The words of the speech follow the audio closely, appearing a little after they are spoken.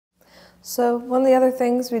So one of the other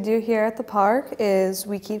things we do here at the park is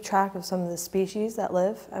we keep track of some of the species that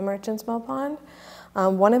live at Merchants Mill Pond.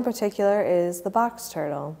 One in particular is the box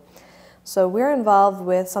turtle. So we're involved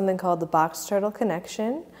with something called the Box Turtle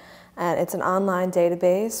Connection, and it's an online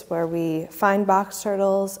database where we find box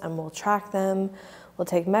turtles and we'll track them, we'll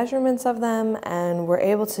take measurements of them, and we're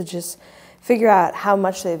able to just figure out how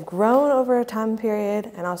much they've grown over a time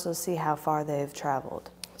period and also see how far they've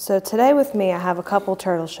traveled. So today with me I have a couple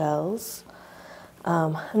turtle shells.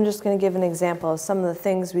 I'm just going to give an example of some of the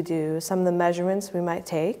things we do, some of the measurements we might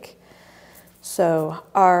take. So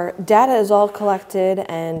our data is all collected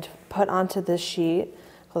and put onto this sheet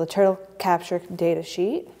called the Turtle Capture Data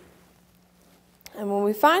Sheet. And when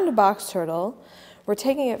we find a box turtle, we're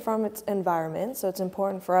taking it from its environment, so it's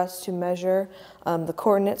important for us to measure the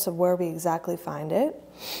coordinates of where we exactly find it.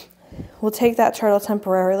 We'll take that turtle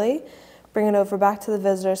temporarily, bring it over back to the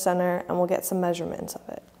visitor center, and we'll get some measurements of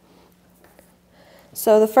it.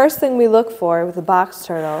 So the first thing we look for with the box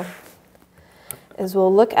turtle is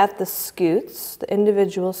we'll look at the scutes, the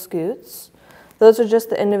individual scutes. Those are just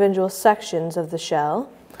the individual sections of the shell.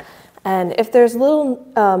 And if there's little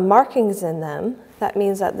markings in them, that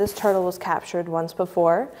means that this turtle was captured once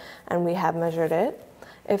before and we have measured it.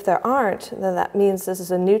 If there aren't, then that means this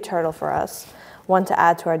is a new turtle for us, one to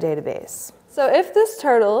add to our database. So if this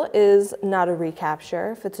turtle is not a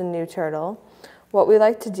recapture, if it's a new turtle, what we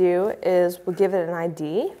like to do is we'll give it an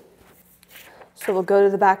ID. So we'll go to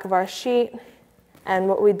the back of our sheet, and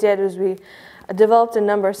what we did is we developed a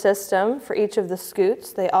number system for each of the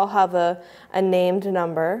scutes. They all have a named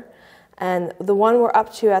number, and the one we're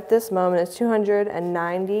up to at this moment is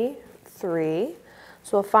 293.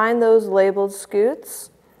 So we'll find those labeled scutes,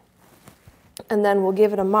 and then we'll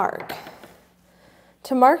give it a mark.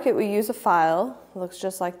 To mark it, we use a file. It looks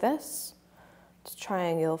just like this. It's a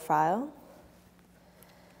triangular file.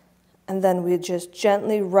 And then we just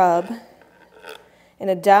gently rub in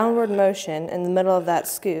a downward motion in the middle of that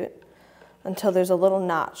scute until there's a little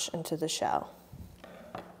notch into the shell.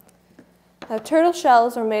 Now, turtle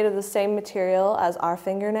shells are made of the same material as our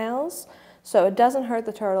fingernails, so it doesn't hurt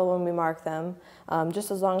the turtle when we mark them, just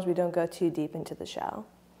as long as we don't go too deep into the shell.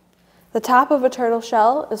 The top of a turtle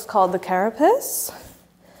shell is called the carapace,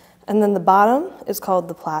 and then the bottom is called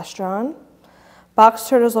the plastron. Box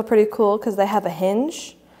turtles are pretty cool because they have a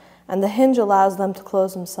hinge, and the hinge allows them to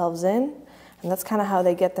close themselves in, and that's kind of how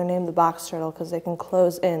they get their name, the box turtle, because they can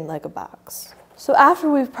close in like a box. So after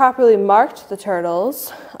we've properly marked the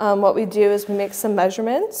turtles, what we do is we make some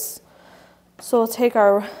measurements. So we'll take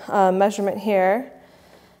our measurement here,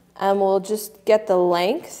 and we'll just get the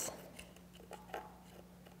length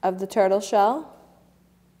of the turtle shell.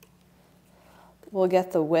 We'll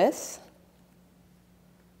get the width,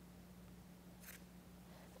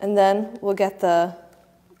 and then we'll get the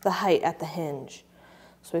height at the hinge.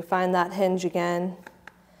 So we find that hinge again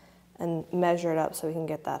and measure it up so we can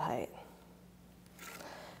get that height.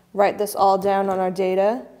 Write this all down on our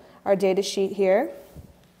data sheet here.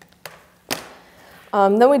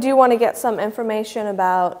 Then we do want to get some information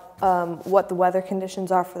about what the weather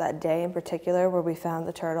conditions are for that day in particular where we found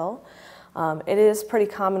the turtle. It is pretty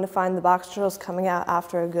common to find the box turtles coming out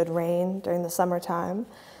after a good rain during the summertime.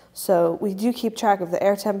 So we do keep track of the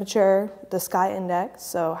air temperature, the sky index,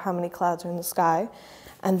 so how many clouds are in the sky,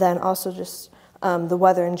 and then also just the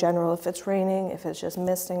weather in general, if it's raining, if it's just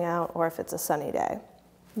misting out, or if it's a sunny day.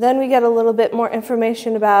 Then we get a little bit more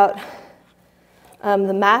information about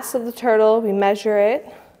the mass of the turtle. We measure it,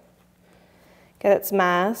 get its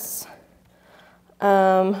mass.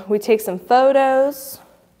 We take some photos.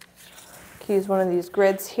 Use one of these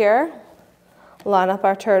grids here. Line up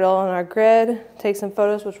our turtle on our grid, take some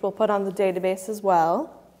photos which we'll put on the database as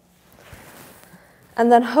well.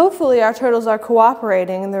 And then hopefully our turtles are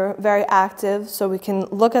cooperating and they're very active, so we can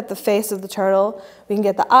look at the face of the turtle, we can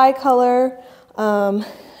get the eye color, and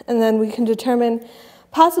then we can determine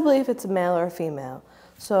possibly if it's a male or a female.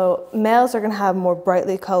 So males are going to have more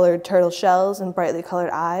brightly colored turtle shells and brightly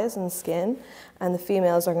colored eyes and skin, and the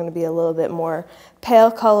females are going to be a little bit more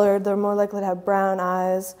pale colored. They're more likely to have brown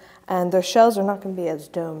eyes, and their shells are not going to be as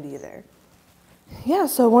domed either. Yeah,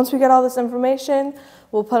 so once we get all this information,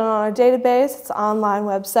 we'll put it on our database. It's an online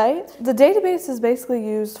website. The database is basically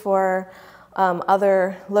used for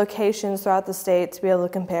other locations throughout the state to be able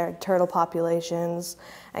to compare turtle populations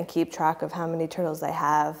and keep track of how many turtles they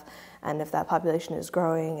have and if that population is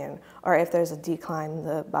growing or if there's a decline in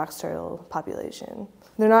the box turtle population.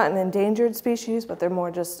 They're not an endangered species, but they're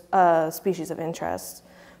more just a species of interest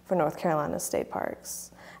for North Carolina state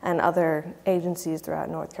parks and other agencies throughout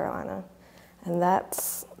North Carolina. And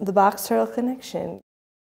that's the Box Turtle Connection.